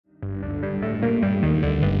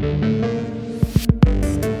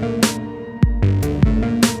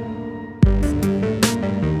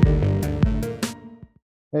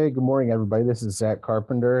Hey, good morning, everybody. This is Zach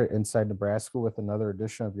Carpenter inside Nebraska with another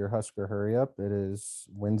edition of your Husker Hurry Up. It is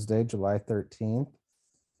Wednesday, July 13th.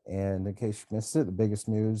 And in case you missed it, the biggest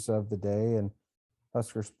news of the day in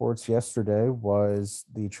Husker sports yesterday was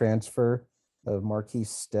the transfer of Marquise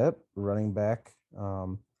Stepp, running back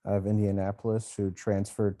out of Indianapolis, who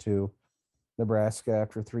transferred to Nebraska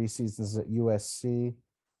after 3 seasons at USC.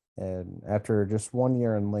 And after just 1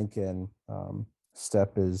 year in Lincoln,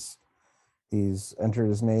 Stepp is He's entered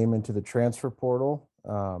his name into the transfer portal.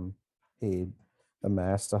 He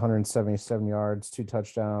amassed 177 yards, 2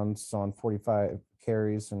 touchdowns on 45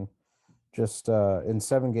 carries, and just in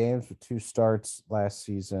 7 games with 2 starts last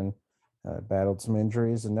season. Battled some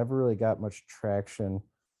injuries and never really got much traction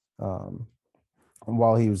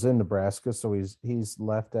while he was in Nebraska. So he's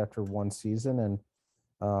left after 1 season,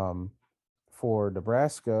 and for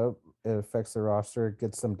Nebraska, it affects the roster. It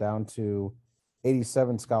gets them down to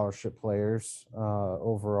 87 scholarship players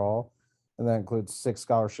overall, and that includes 6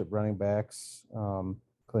 scholarship running backs,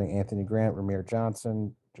 including Anthony Grant, Ramir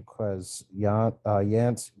Johnson, Jaquez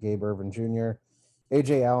Yance, Gabe Irvin Jr.,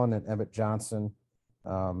 A.J. Allen, and Emmett Johnson.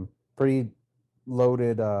 Pretty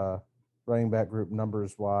loaded running back group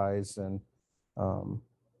numbers-wise, and I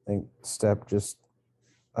think Stepp just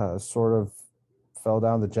sort of fell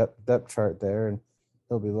down the depth chart there, and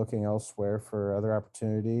he'll be looking elsewhere for other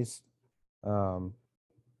opportunities.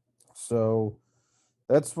 So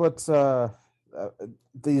that's what's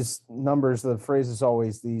these numbers. The phrase is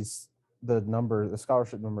always the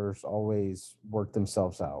scholarship numbers always work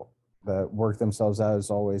themselves out. That work themselves out is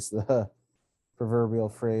always the proverbial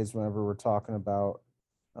phrase whenever we're talking about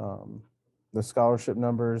the scholarship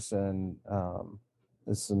numbers, and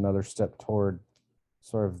this is another step toward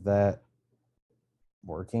sort of that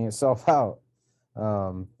working itself out.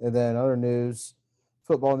 And then other news.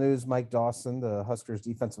 Football news: Mike Dawson, the Huskers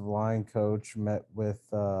defensive line coach, met with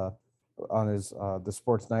on his the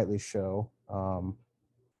Sports Nightly show,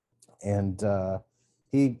 and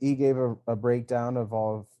he gave a breakdown of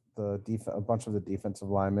all of a bunch of the defensive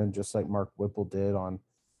linemen, just like Mark Whipple did on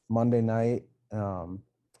Monday night,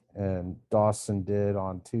 and Dawson did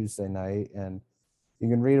on Tuesday night. And you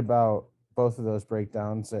can read about both of those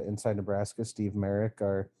breakdowns at Inside Nebraska. Steve Merrick,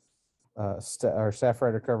 our staff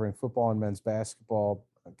writer covering football and men's basketball,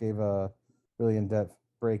 gave a really in-depth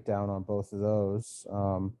breakdown on both of those.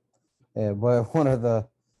 And one of the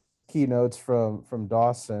keynotes from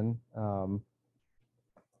Dawson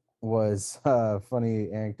was a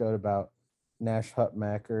funny anecdote about Nash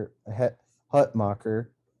Hutmacher.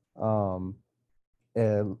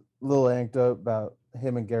 A little anecdote about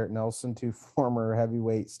him and Garrett Nelson, 2 former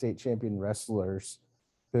heavyweight state champion wrestlers,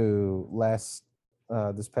 who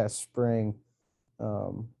this past spring,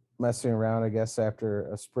 messing around, I guess, after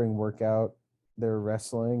a spring workout, they were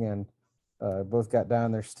wrestling, and both got down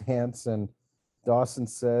in their stance. And Dawson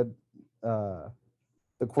said, the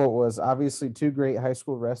quote was, "Obviously 2 great high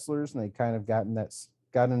school wrestlers, and they kind of got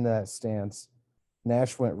into that stance.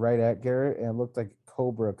 Nash went right at Garrett and looked like a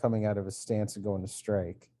cobra coming out of his stance and going to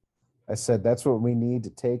strike. I said, that's what we need to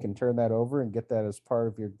take and turn that over and get that as part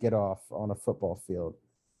of your get off on a football field."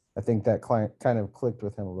 I think that client kind of clicked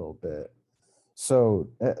with him a little bit. So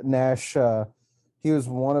Nash, he was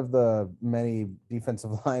one of the many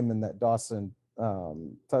defensive linemen that Dawson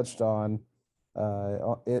touched on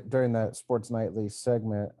during that Sports Nightly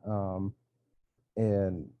segment.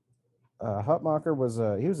 And Hutmacher was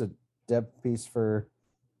a depth piece for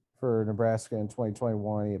Nebraska in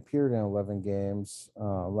 2021. He appeared in 11 games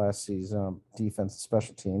last season, defense and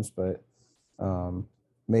special teams, but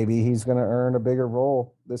maybe he's going to earn a bigger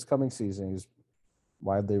role this coming season. He's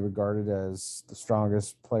widely regarded as the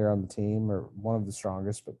strongest player on the team, or one of the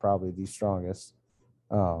strongest, but probably the strongest.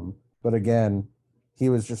 But again, he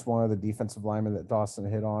was just one of the defensive linemen that Dawson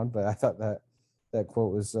hit on. But I thought that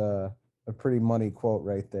quote was a pretty money quote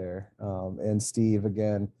right there. And Steve,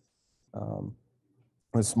 again,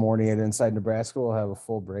 this morning at Inside Nebraska, we'll have a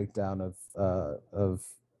full breakdown of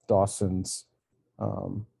Dawson's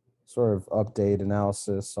sort of update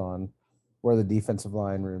analysis on where the defensive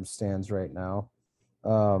line room stands right now.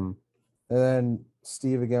 And then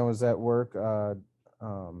Steve again was at work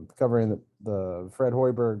covering the Fred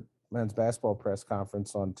Hoiberg men's basketball press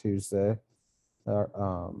conference on Tuesday.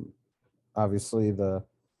 Obviously, the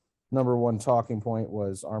number one talking point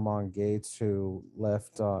was Armon Gates, who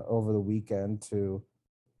left over the weekend to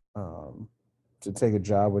take a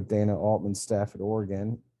job with Dana Altman's staff at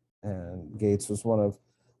Oregon. And Gates was one of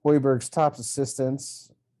Hoiberg's top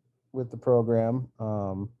assistants with the program,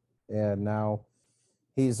 and now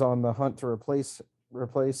he's on the hunt to replace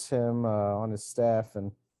him on his staff.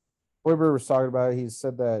 And Hoiberg was talking about it. He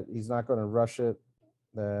said that he's not going to rush it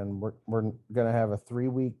Then we're gonna have a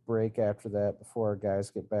 3-week break after that before our guys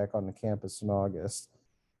get back on the campus in August.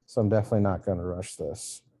 So I'm definitely not going to rush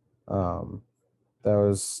this. That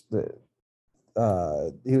was the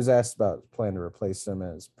he was asked about plan to replace him,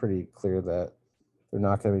 and it's pretty clear that they're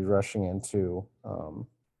not going to be rushing into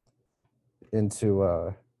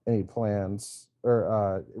any plans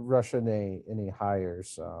or rushing any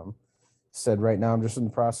hires. Said right now I'm just in the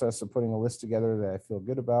process of putting a list together that I feel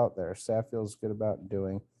good about, that our staff feels good about, and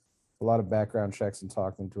doing a lot of background checks and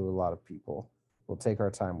talking to a lot of people. We'll take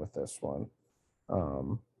our time with this one.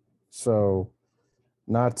 So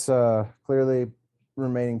not clearly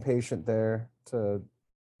remaining patient there to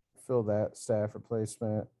fill that staff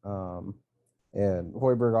replacement. And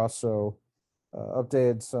Hoiberg also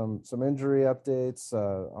updated some injury updates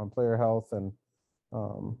on player health and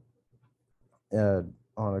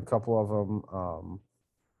on a couple of them.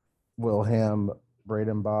 Wilhelm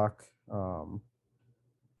Bradenbach,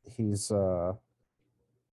 he's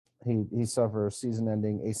he suffered a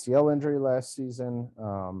season-ending ACL injury last season.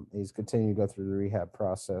 He's continued to go through the rehab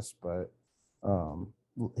process, but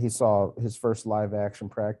he saw his first live action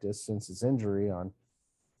practice since his injury on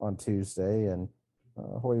Tuesday, and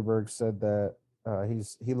Hoiberg said that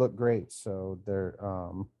he looked great. So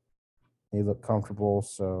he looked comfortable.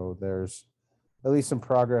 So there's at least some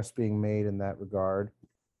progress being made in that regard.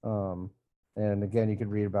 And again, you can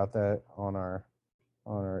read about that on our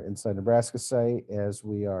Inside Nebraska site, as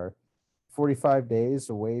we are 45 days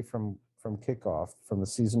away from kickoff from the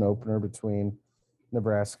season opener between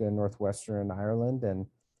Nebraska and Northwestern Ireland, and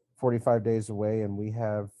 45 days away, and we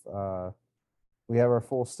have our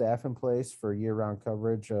full staff in place for year-round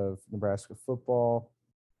coverage of Nebraska football,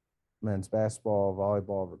 men's basketball,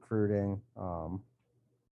 volleyball, recruiting,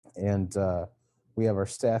 and we have our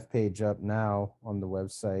staff page up now on the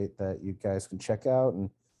website that you guys can check out and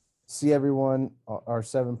see everyone, our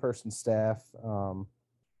 7-person staff,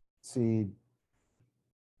 see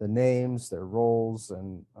the names, their roles,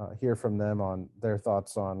 and hear from them on their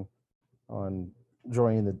thoughts on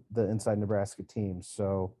joining the Inside Nebraska team.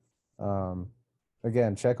 So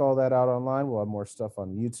again, check all that out online. We'll have more stuff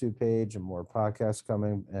on the YouTube page and more podcasts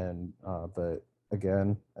coming. And but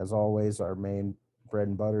again, as always, our main bread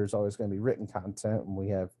and butter is always going to be written content, and we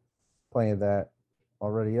have plenty of that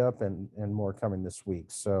already up and more coming this week.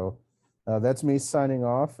 So that's me signing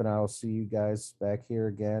off, and I'll see you guys back here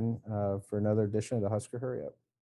again for another edition of the Husker Hurry Up.